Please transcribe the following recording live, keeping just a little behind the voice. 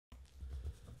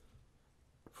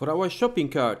For our shopping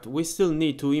cart, we still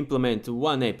need to implement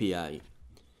one API.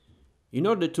 In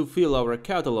order to fill our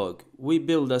catalog, we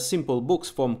built a simple books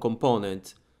form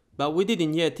component, but we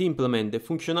didn't yet implement the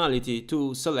functionality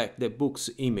to select the books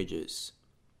images.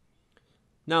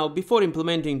 Now, before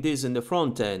implementing this in the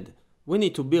front end, we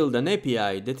need to build an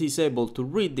API that is able to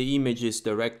read the images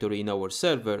directory in our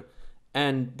server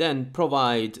and then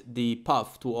provide the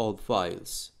path to all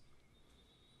files.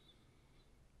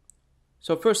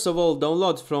 So first of all,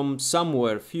 download from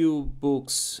somewhere few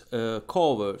books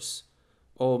covers,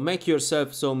 or make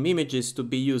yourself some images to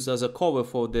be used as a cover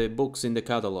for the books in the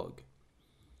catalog.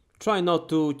 Try not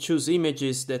to choose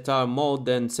images that are more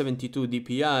than 72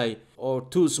 dpi or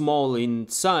too small in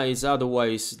size,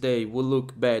 otherwise they will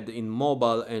look bad in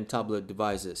mobile and tablet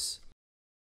devices.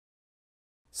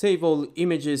 Save all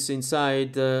images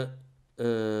inside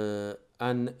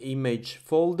an image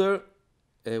folder,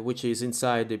 which is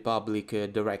inside the public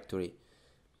directory.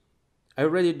 I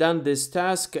already done this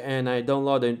task and I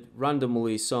downloaded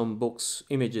randomly some books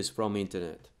images from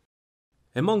internet.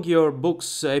 Among your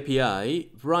books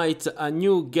API, write a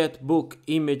new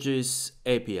getBookImages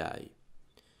API.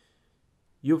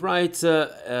 You write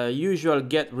a usual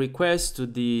get request to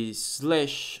the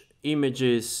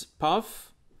 /images path.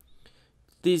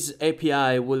 This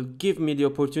API will give me the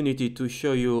opportunity to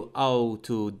show you how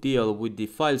to deal with the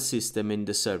file system in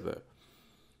the server.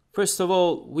 First of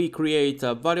all, we create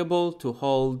a variable to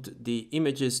hold the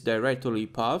images directory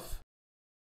path.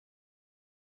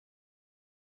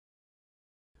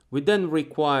 We then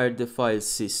require the file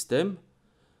system.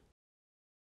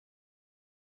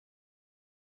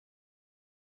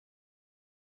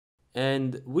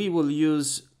 And we will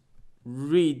use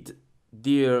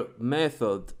readDir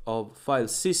method of file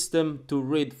system to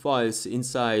read files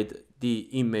inside the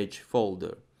image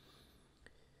folder.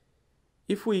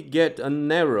 If we get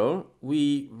an error,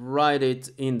 we write it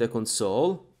in the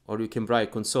console, or you can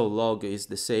write console log is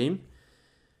the same.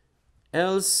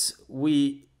 Else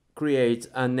we create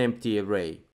an empty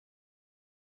array.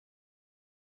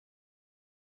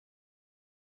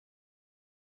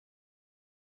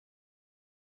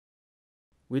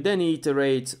 We then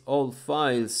iterate all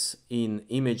files in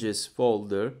images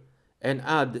folder and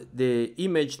add the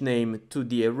image name to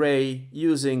the array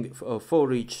using a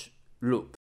for each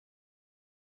loop.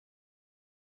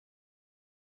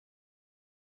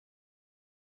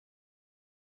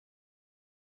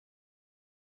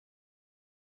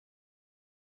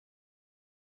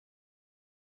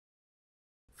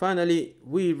 Finally,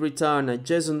 we return a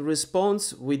JSON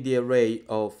response with the array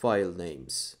of file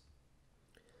names.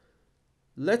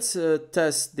 Let's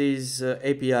test this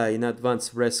API in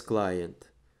Advanced REST Client.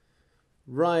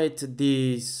 Write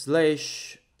the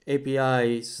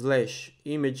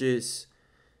 /API/images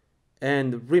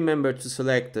and remember to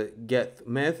select the get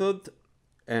method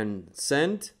and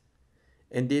send.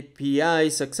 And the API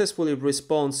successfully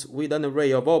responds with an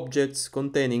array of objects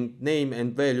containing name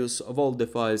and values of all the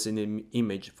files in the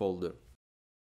image folder.